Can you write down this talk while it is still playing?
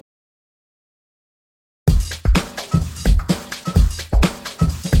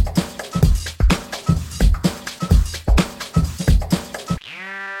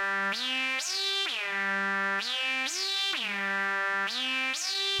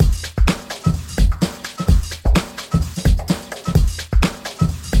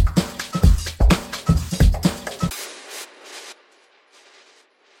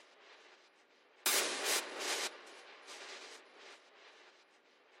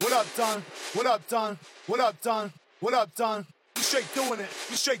up, done? What up, done? What up, done? What up, done? We straight doing it.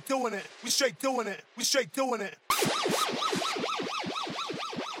 We straight doing it. We straight doing it. We straight doing it.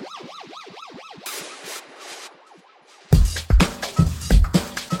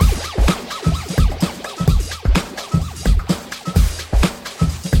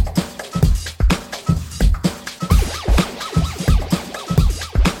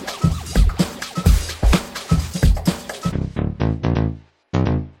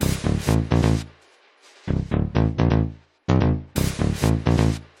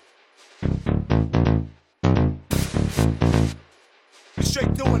 We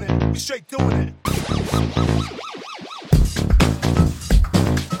straight doing it. We straight doing it.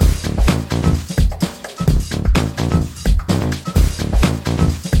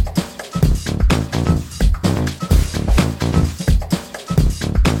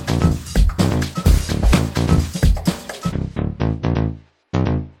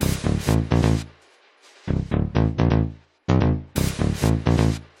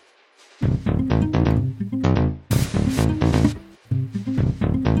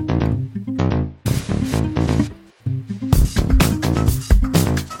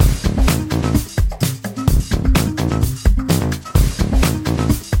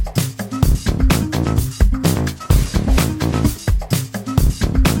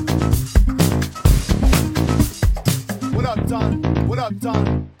 What up, done? What up,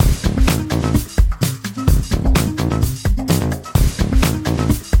 done?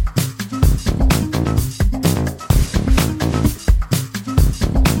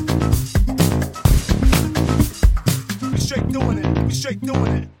 We straight doing it. We straight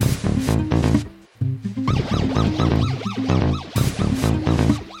doing it.